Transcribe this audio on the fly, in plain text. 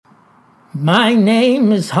My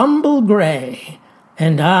name is Humble Gray,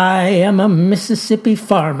 and I am a Mississippi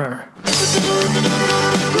farmer.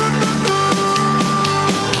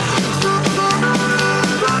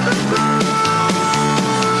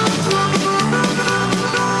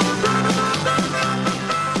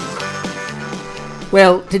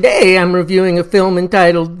 Well, today I'm reviewing a film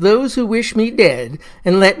entitled Those Who Wish Me Dead,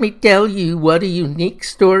 and let me tell you what a unique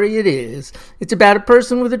story it is. It's about a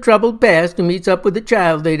person with a troubled past who meets up with a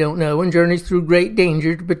child they don't know and journeys through great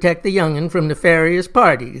danger to protect the young'un from nefarious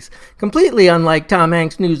parties. Completely unlike Tom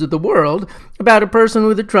Hanks' News of the World, about a person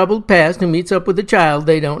with a troubled past who meets up with a child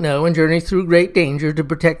they don't know and journeys through great danger to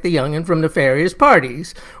protect the young'un from nefarious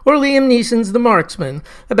parties. Or Liam Neeson's The Marksman,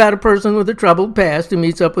 about a person with a troubled past who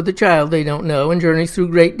meets up with a child they don't know and journeys through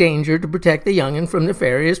great danger to protect the young'un from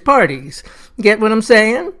nefarious parties. Get what I'm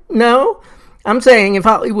saying? No? I'm saying if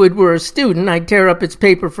Hollywood were a student, I'd tear up its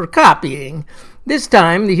paper for copying. This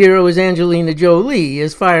time, the hero is Angelina Jolie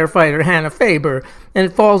as firefighter Hannah Faber, and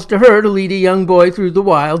it falls to her to lead a young boy through the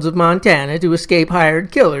wilds of Montana to escape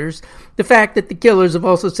hired killers. The fact that the killers have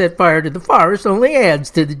also set fire to the forest only adds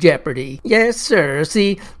to the jeopardy. Yes, sir.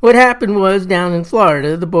 See, what happened was, down in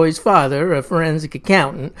Florida, the boy's father, a forensic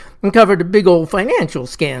accountant, uncovered a big old financial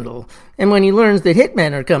scandal. And when he learns that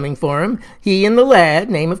hitmen are coming for him, he and the lad,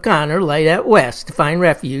 name of Connor, light out west to find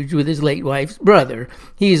refuge with his late wife's brother.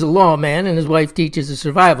 He's a lawman and his wife teaches a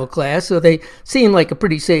survival class, so they seem like a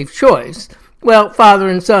pretty safe choice. Well, father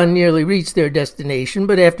and son nearly reach their destination,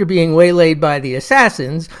 but after being waylaid by the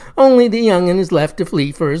assassins, only the young'un is left to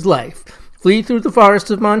flee for his life. Flee through the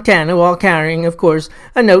forests of Montana while carrying, of course,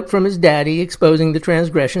 a note from his daddy exposing the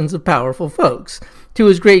transgressions of powerful folks. To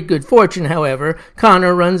his great good fortune, however,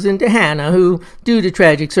 Connor runs into Hannah, who, due to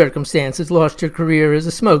tragic circumstances, lost her career as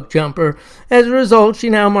a smoke jumper. As a result, she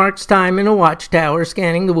now marks time in a watchtower,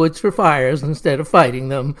 scanning the woods for fires instead of fighting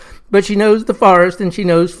them. But she knows the forest and she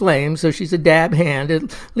knows flames, so she's a dab hand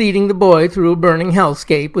at leading the boy through a burning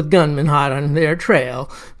hellscape with gunmen hot on their trail.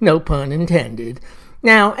 No pun intended.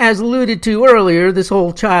 Now, as alluded to earlier, this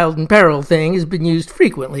whole child in peril thing has been used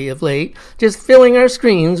frequently of late, just filling our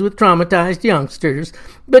screens with traumatized youngsters.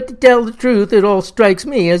 But to tell the truth, it all strikes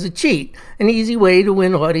me as a cheat, an easy way to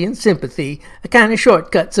win audience sympathy, a kind of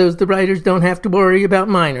shortcut so the writers don't have to worry about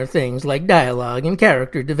minor things like dialogue and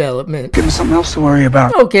character development. Give me something else to worry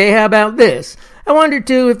about. Okay, how about this? I wonder,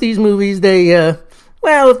 too, if these movies,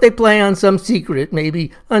 if they play on some secret,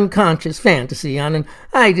 maybe unconscious fantasy, on an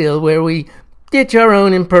ideal where we ditch our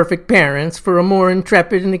own imperfect parents for a more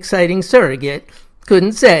intrepid and exciting surrogate.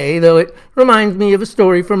 Couldn't say, though it reminds me of a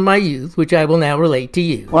story from my youth, which I will now relate to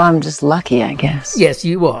you. Well, I'm just lucky, I guess. Yes,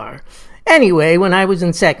 you are. Anyway, when I was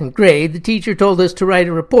in second grade, the teacher told us to write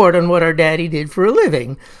a report on what our daddy did for a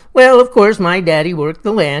living. Well, of course, my daddy worked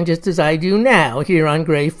the land just as I do now, here on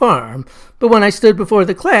Gray Farm. But when I stood before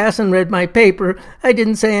the class and read my paper, I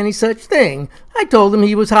didn't say any such thing. I told him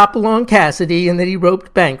he was Hopalong Cassidy and that he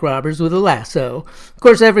roped bank robbers with a lasso. Of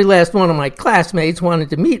course, every last one of my classmates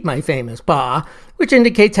wanted to meet my famous pa, which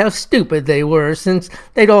indicates how stupid they were, since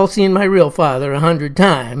they'd all seen my real father 100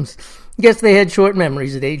 times. Guess they had short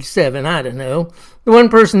memories at age 7, I don't know. The one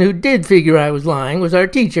person who did figure I was lying was our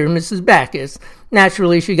teacher, Mrs. Backus.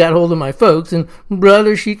 Naturally, she got hold of my folks, and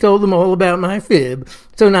brother, she told them all about my fib.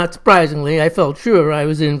 So not surprisingly, I felt sure I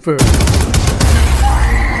was in for...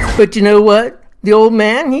 But you know what? The old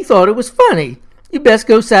man, he thought it was funny. You best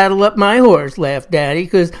go saddle up my horse, laughed Daddy,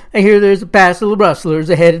 'cause I hear there's a passel of rustlers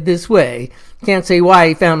ahead this way. Can't say why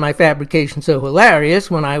he found my fabrication so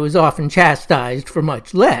hilarious when I was often chastised for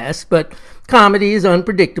much less, but comedy is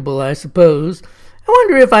unpredictable, I suppose. I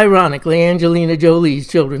wonder if, ironically, Angelina Jolie's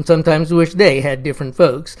children sometimes wish they had different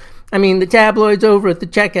folks. I mean, the tabloids over at the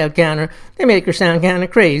checkout counter, they make her sound kind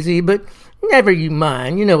of crazy, but never you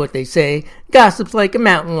mind. You know what they say. Gossip's like a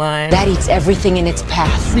mountain lion. That eats everything in its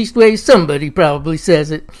path. Leastways, somebody probably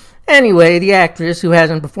says it. Anyway, the actress, who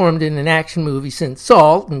hasn't performed in an action movie since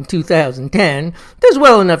Salt in 2010, does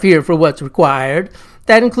well enough here for what's required.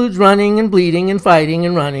 That includes running and bleeding and fighting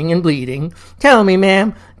and running and bleeding. Tell me,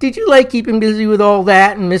 ma'am, did you like keeping busy with all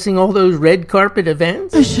that and missing all those red carpet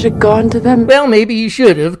events? I should have gone to them. Well, maybe you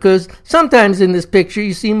should have, because sometimes in this picture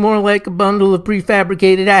you seem more like a bundle of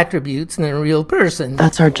prefabricated attributes than a real person.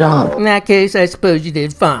 That's our job. In that case, I suppose you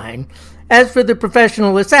did fine. As for the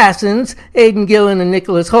professional assassins, Aidan Gillen and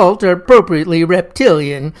Nicholas Hoult are appropriately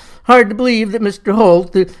reptilian. Hard to believe that Mr.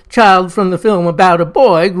 Holt, the child from the film About a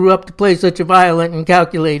Boy, grew up to play such a violent and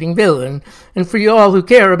calculating villain. And for you all who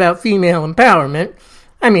care about female empowerment,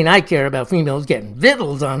 I mean, I care about females getting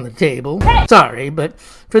victuals on the table. Sorry, but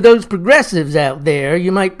for those progressives out there,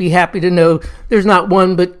 you might be happy to know there's not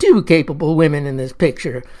one but two capable women in this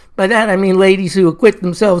picture. By that I mean ladies who acquit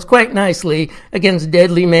themselves quite nicely against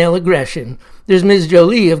deadly male aggression. There's Ms.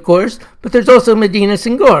 Jolie, of course, but there's also Medina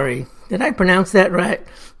Singori. Did I pronounce that right?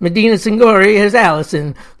 Medina Singori as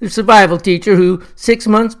Allison, the survival teacher who, 6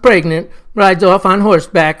 months pregnant, rides off on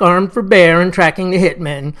horseback armed for bear and tracking the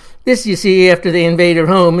hitmen. This, you see, after they invade her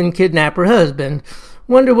home and kidnap her husband.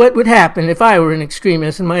 Wonder what would happen if I were an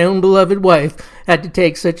extremist and my own beloved wife had to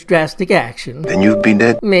take such drastic action. Then you'd be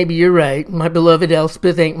dead. Maybe you're right. My beloved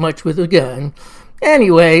Elspeth ain't much with a gun.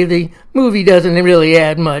 Anyway, the movie doesn't really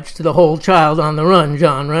add much to the whole child on the run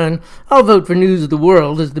genre, and I'll vote for News of the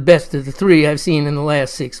World as the best of the three I've seen in the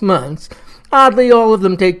last 6 months. Oddly, all of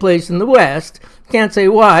them take place in the West. Can't say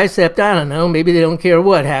why, except, I don't know, maybe they don't care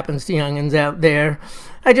what happens to youngins out there.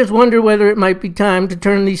 I just wonder whether it might be time to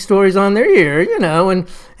turn these stories on their ear, and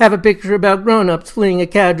have a picture about grown-ups fleeing a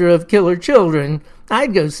cadre of killer children.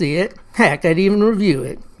 I'd go see it. Heck, I'd even review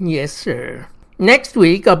it. Yes, sir. Next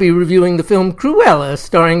week, I'll be reviewing the film Cruella,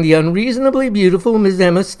 starring the unreasonably beautiful Miss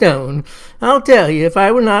Emma Stone. I'll tell you, if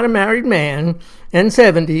I were not a married man, and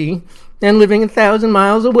 70, and living 1,000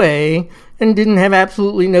 miles away, and didn't have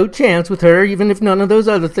absolutely no chance with her, even if none of those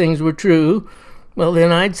other things were true, well,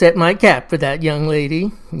 then I'd set my cap for that young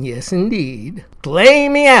lady. Yes, indeed. Play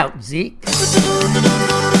me out, Zeke.